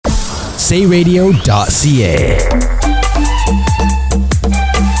sayradio.ca.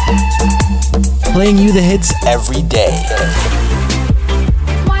 Playing you the hits every day.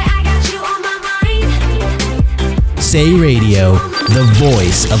 Say Radio, the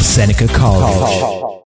voice of Seneca College.